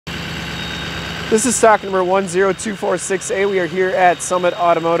This is stock number 10246A. We are here at Summit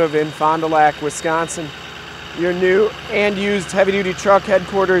Automotive in Fond du Lac, Wisconsin. Your new and used heavy-duty truck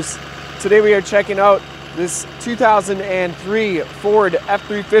headquarters. Today we are checking out this 2003 Ford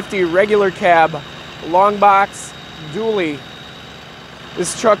F350 regular cab Longbox dually.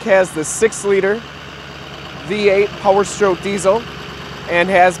 This truck has the 6-liter V8 Powerstroke diesel and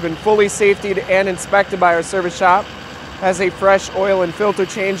has been fully safetied and inspected by our service shop. Has a fresh oil and filter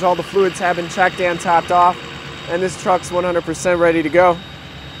change. All the fluids have been checked and topped off, and this truck's 100% ready to go.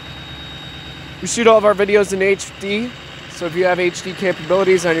 We shoot all of our videos in HD, so if you have HD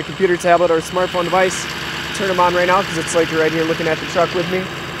capabilities on your computer, tablet, or smartphone device, turn them on right now because it's like you're right here looking at the truck with me.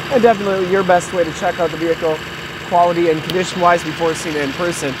 And definitely your best way to check out the vehicle quality and condition-wise before seeing it in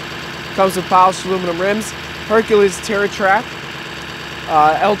person. Comes with polished aluminum rims, Hercules TerraTrack,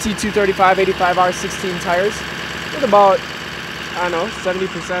 LT 235 85R16 tires, with about, I don't know,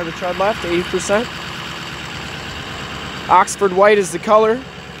 70% of the tread left, 80%. Oxford white is the color.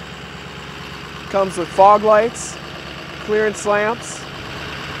 Comes with fog lights, clearance lamps,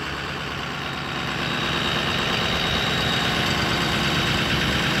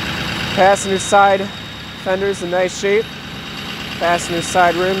 passenger side fenders in nice shape, passenger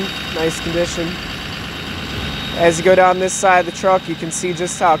side rim, nice condition. As you go down this side of the truck, you can see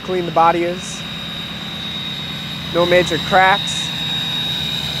just how clean the body is. No major cracks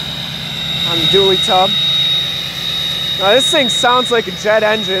on the dually tub. Now this thing sounds like a jet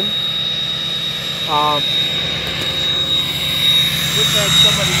engine. Looks like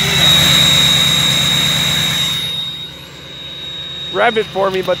somebody rev it for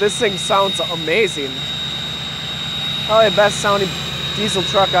me, but this thing sounds amazing. Probably the best sounding diesel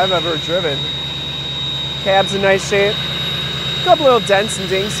truck I've ever driven. Cab's in nice shape. A couple little dents and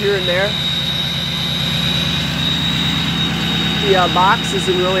dings here and there. The box is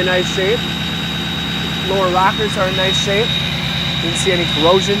in really nice shape. Lower rockers are in nice shape. Didn't see any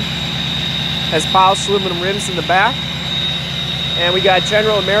corrosion. Has polished aluminum rims in the back. And we got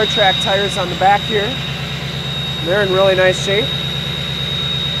General Ameritrac tires on the back here. They're in really nice shape.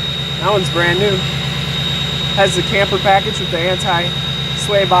 That one's brand new. Has the camper package with the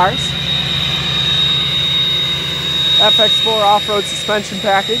anti-sway bars. FX4 off-road suspension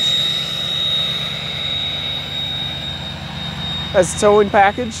package. Has towing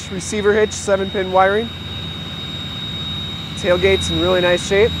package, receiver hitch, 7-pin wiring. Tailgate's in really nice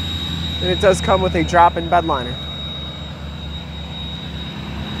shape. And it does come with a drop-in bed liner.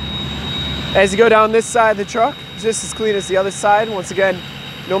 As you go down this side of the truck, just as clean as the other side. Once again,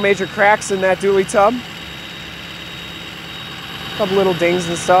 no major cracks in that dually tub. A couple little dings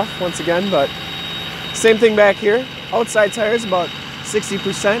and stuff, once again, but same thing back here. Outside tires about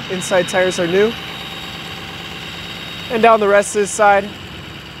 60%, inside tires are new. And down the rest of this side,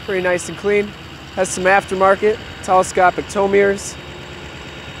 pretty nice and clean. Has some aftermarket telescopic tow mirrors.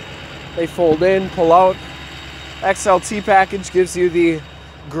 They fold in, pull out. XLT package gives you the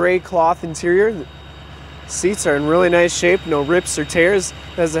gray cloth interior. The seats are in really nice shape, no rips or tears.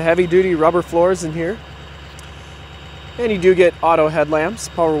 Has the heavy duty rubber floors in here. And you do get auto headlamps,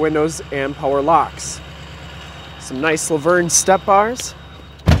 power windows, and power locks. Some nice Luverne step bars.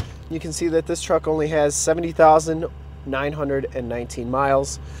 You can see that this truck only has 70,919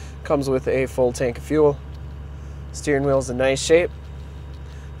 miles. Comes with a full tank of fuel. Steering wheel's in nice shape.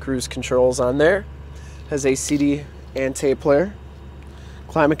 Cruise controls on there. Has a CD and tape player.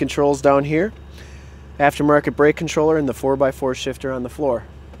 Climate controls down here. Aftermarket brake controller and the 4x4 shifter on the floor.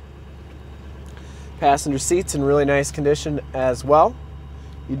 Passenger seats in really nice condition as well.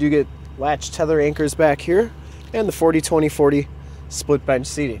 You do get latch tether anchors back here and the 40-20-40 split bench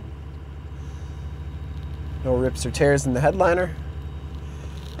seating. No rips or tears in the headliner.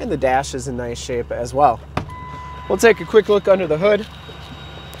 And the dash is in nice shape as well. We'll take a quick look under the hood.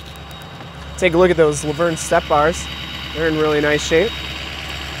 Take a look at those Luverne step bars. They're in really nice shape.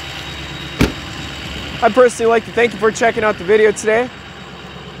 I'd personally like to thank you for checking out the video today.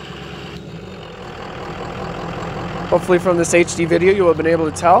 Hopefully from this HD video you will have been able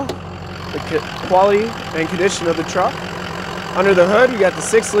to tell the quality and condition of the truck. Under the hood we got the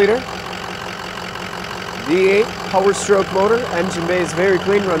 6-liter V8 Powerstroke motor. Engine bay is very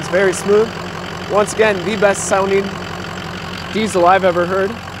clean, runs very smooth. Once again, the best sounding diesel I've ever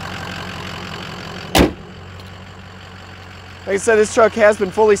heard. Like I said, this truck has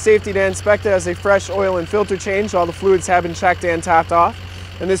been fully safetied and inspected, has a fresh oil and filter change. All the fluids have been checked and topped off.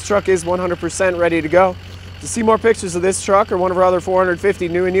 And this truck is 100% ready to go. To see more pictures of this truck or one of our other 450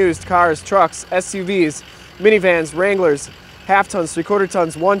 new and used cars, trucks, SUVs, minivans, Wranglers, half tons, 3/4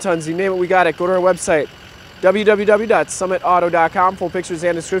 tons, 1 tons, you name it, we got it. Go to our website, www.summitauto.com. Full pictures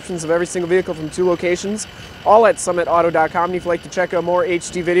and descriptions of every single vehicle from 2 locations, all at summitauto.com. And if you'd like to check out more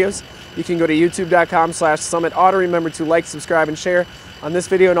HD videos, you can go to youtube.com/summitauto. Remember to like, subscribe, and share on this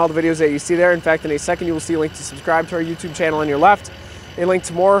video and all the videos that you see there. In fact, in a second, you will see a link to subscribe to our YouTube channel on your left, a link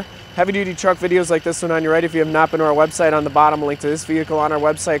to more heavy-duty truck videos like this one on your right. If you have not been to our website, on the bottom, a link to this vehicle on our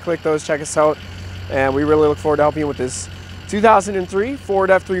website. Click those, check us out, and we really look forward to helping you with this 2003 Ford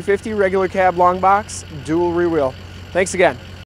F350 regular cab long box dual rear wheel. Thanks again.